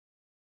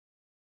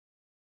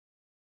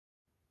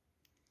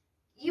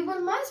You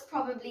will most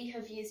probably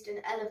have used an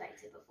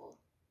elevator before.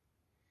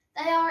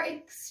 They are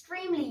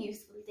extremely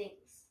useful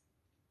things.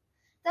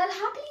 They'll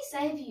happily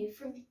save you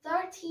from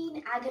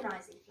 13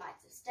 agonizing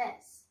flights of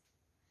stairs,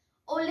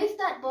 or lift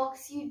that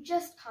box you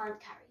just can't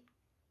carry.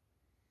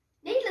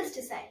 Needless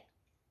to say,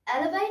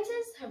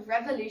 elevators have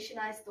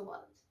revolutionized the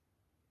world.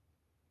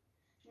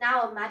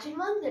 Now imagine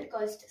one that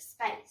goes to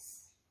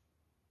space.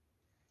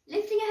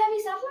 Lifting a heavy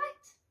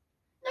satellite?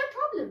 No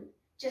problem,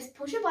 just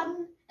push a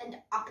button and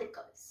up it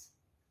goes.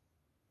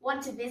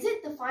 Want to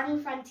visit the final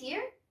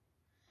frontier?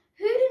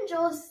 Who'd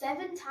endure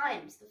 7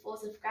 times the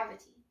force of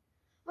gravity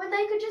when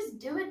they could just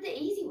do it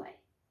the easy way?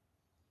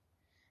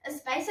 A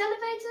space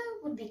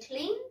elevator would be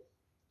clean,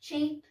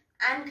 cheap,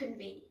 and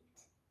convenient.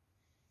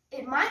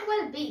 It might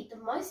well be the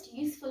most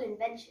useful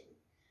invention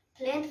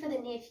planned for the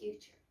near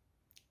future.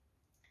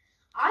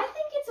 I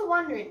think it's a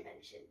wonder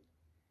invention,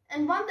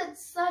 and one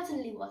that's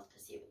certainly worth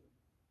pursuing.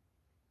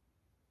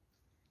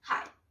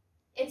 Hi,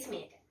 it's me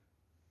again.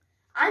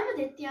 I'm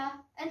Aditya,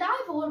 and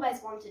I've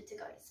always wanted to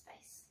go to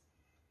space.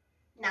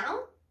 Now,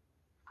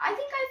 I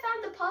think I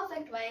found the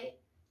perfect way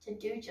to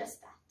do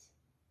just that.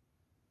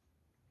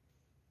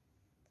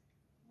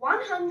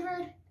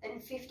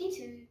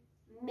 $152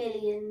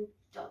 million.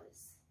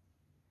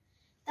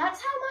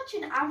 That's how much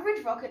an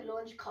average rocket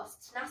launch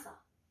costs NASA.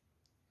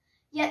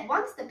 Yet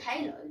once the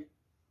payload,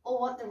 or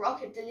what the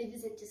rocket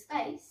delivers into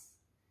space,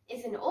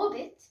 is in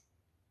orbit,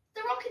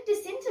 the rocket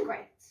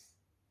disintegrates.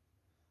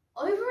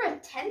 Over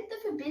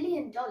 $1/10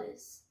 billion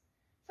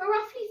for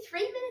roughly 3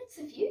 minutes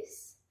of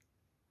use?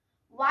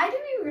 Why do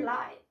we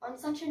rely on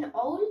such an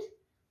old,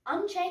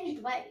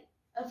 unchanged way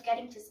of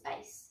getting to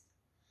space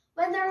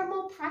when there are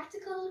more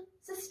practical,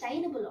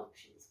 sustainable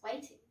options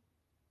waiting?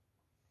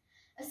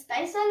 A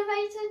space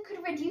elevator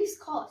could reduce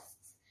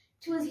costs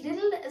to as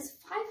little as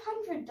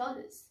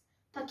 $500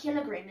 per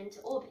kilogram into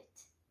orbit.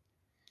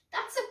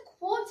 That's a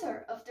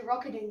quarter of the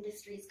rocket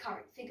industry's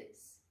current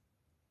figures.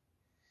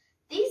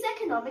 These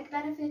economic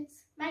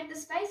benefits make the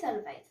space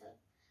elevator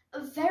a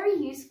very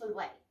useful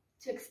way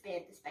to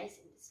expand the space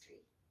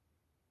industry.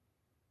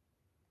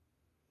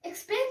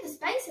 Expand the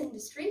space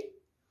industry?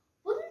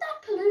 Wouldn't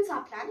that pollute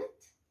our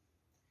planet?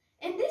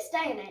 In this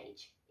day and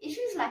age,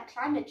 issues like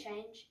climate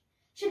change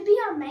should be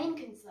our main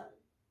concern.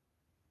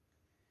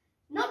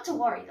 Not to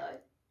worry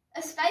though,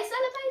 a space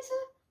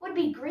elevator would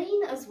be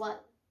green as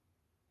well.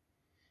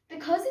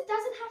 Because it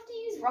doesn't have to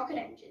use rocket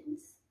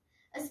engines,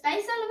 a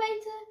space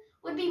elevator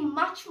would be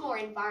much more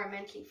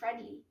environmentally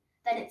friendly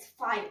than its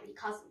fiery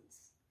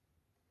cousins.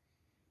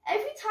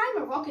 Every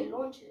time a rocket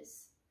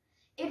launches,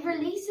 it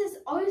releases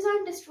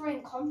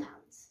ozone-destroying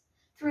compounds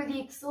through the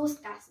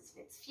exhaust gases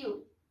in its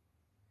fuel.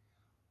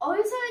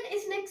 Ozone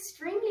is an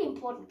extremely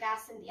important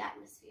gas in the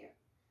atmosphere,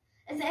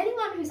 as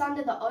anyone who's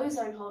under the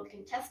ozone hole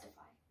can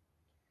testify.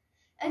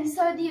 And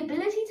so the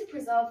ability to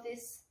preserve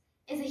this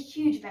is a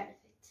huge benefit.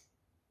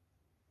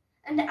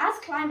 And as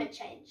climate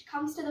change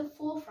comes to the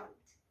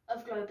forefront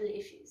of global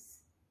issues,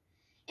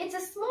 it's a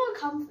small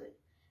comfort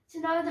to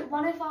know that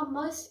one of our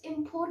most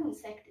important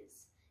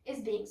sectors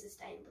is being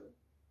sustainable.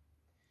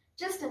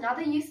 Just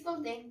another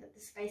useful thing that the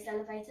space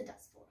elevator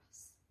does for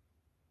us.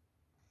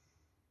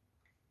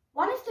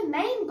 One of the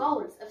main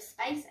goals of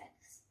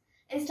SpaceX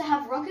is to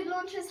have rocket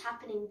launches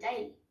happening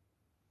daily.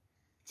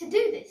 To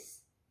do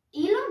this,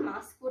 Elon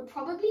Musk would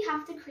probably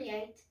have to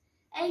create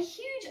a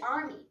huge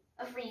army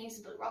of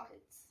reusable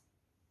rockets.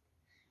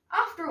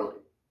 After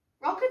all,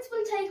 rockets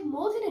will take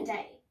more than a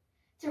day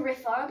to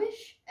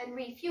refurbish and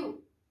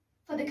refuel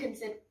for the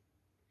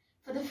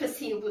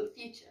foreseeable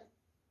future.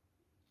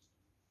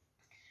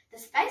 The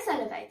space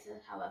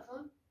elevator,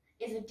 however,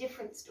 is a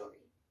different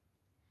story.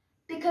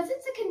 Because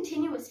it's a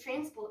continuous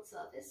transport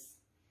service,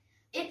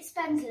 it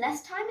spends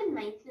less time in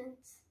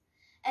maintenance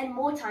and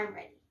more time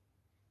ready,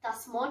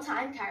 thus more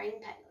time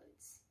carrying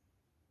payloads.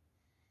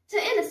 To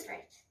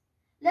illustrate,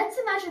 let's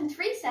imagine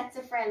 3 sets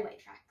of railway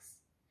tracks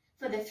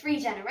for the 3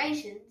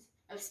 generations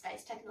of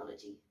space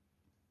technology.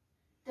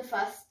 The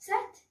first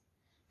set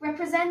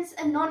represents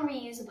a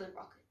non-reusable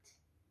rocket.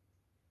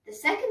 The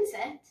second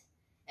set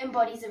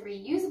embodies a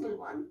reusable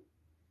one,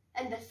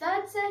 and the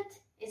third set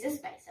is a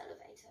space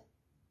elevator.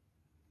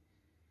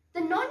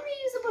 The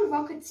non-reusable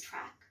rocket's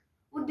track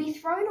would be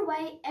thrown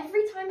away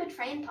every time a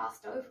train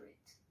passed over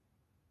it.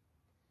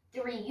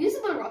 The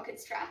reusable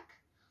rocket's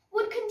track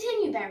would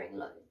continue bearing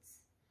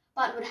loads,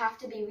 but would have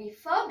to be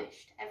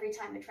refurbished every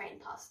time a train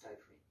passed over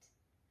it,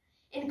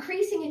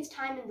 increasing its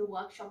time in the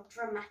workshop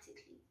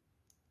dramatically.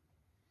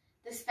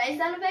 The space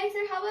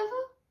elevator,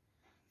 however,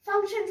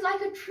 functions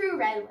like a true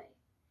railway,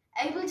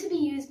 able to be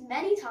used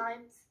many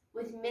times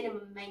with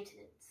minimum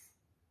maintenance.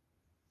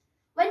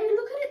 When you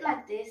look at it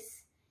like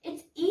this,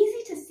 it's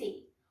easy to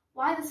see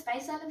why the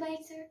space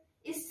elevator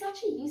is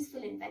such a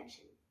useful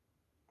invention.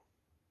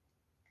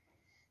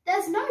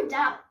 There's no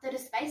doubt that a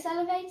space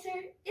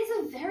elevator is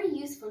a very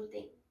useful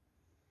thing,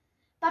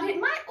 but it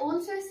might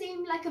also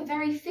seem like a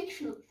very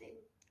fictional thing.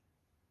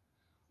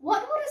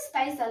 What would a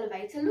space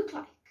elevator look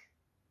like?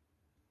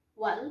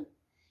 Well,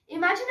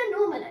 imagine a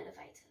normal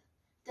elevator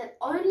that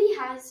only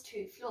has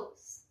 2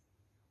 floors.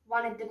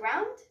 one at the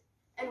ground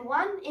and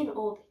one in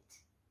orbit.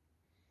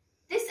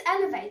 This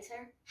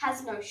elevator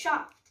has no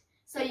shaft,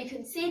 so you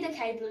can see the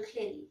cable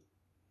clearly.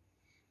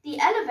 The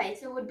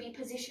elevator would be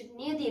positioned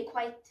near the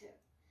equator,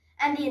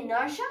 and the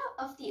inertia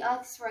of the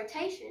Earth's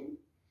rotation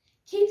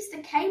keeps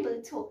the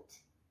cable taut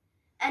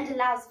and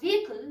allows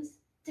vehicles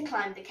to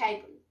climb the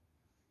cable,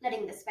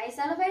 letting the space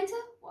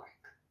elevator work.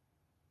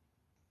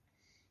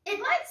 It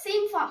might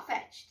seem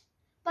far-fetched,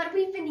 but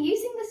we've been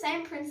using the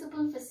same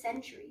principle for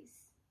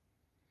centuries.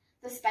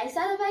 The space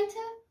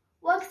elevator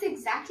works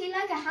exactly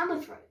like a hammer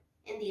throw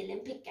in the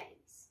Olympic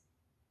Games.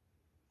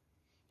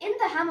 In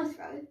the hammer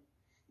throw,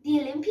 the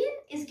Olympian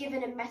is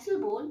given a metal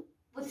ball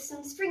with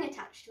some string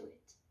attached to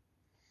it.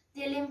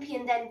 The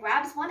Olympian then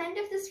grabs one end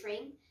of the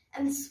string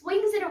and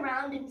swings it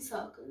around in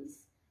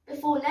circles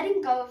before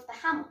letting go of the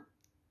hammer.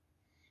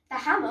 The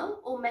hammer,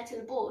 or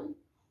metal ball,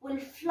 will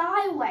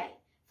fly away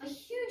for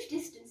huge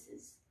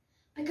distances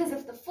because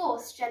of the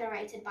force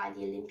generated by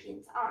the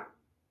Olympian's arm.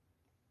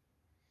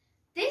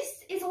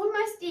 This is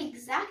almost the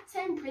exact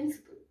same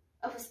principle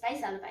of a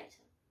space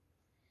elevator.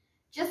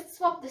 Just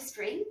swap the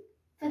string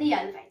for the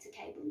elevator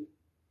cable,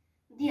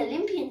 the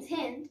Olympian's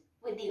hand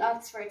with the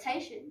Earth's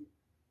rotation,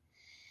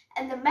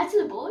 and the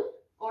metal ball,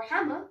 or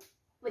hammer,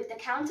 with the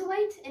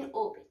counterweight in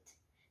orbit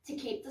to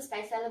keep the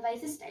space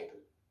elevator stable.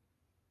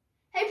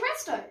 Hey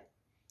presto!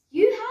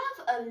 You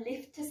have a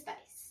lift to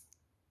space.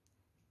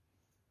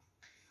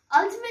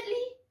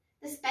 Ultimately,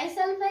 the space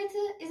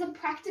elevator is a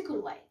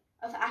practical way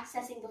of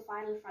accessing the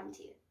final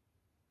frontier.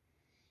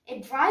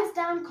 It drives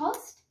down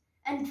cost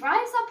and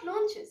drives up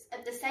launches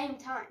at the same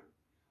time,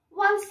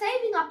 while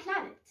saving our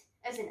planet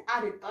as an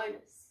added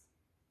bonus.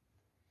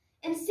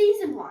 In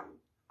Season 1,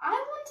 I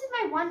wanted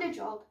my wonder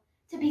job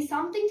to be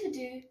something to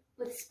do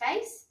with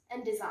space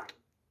and design.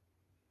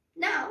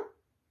 Now,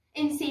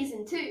 in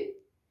Season 2,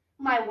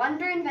 my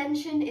wonder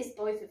invention is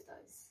both of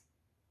those.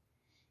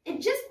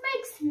 It just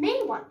makes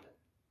me wonder,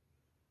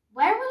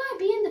 where will I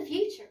be in the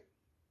future?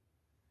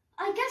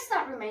 I guess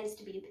that remains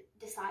to be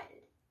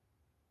decided.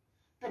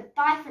 But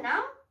bye for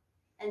now,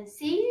 and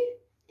see you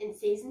in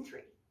Season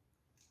 3.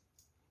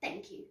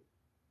 Thank you.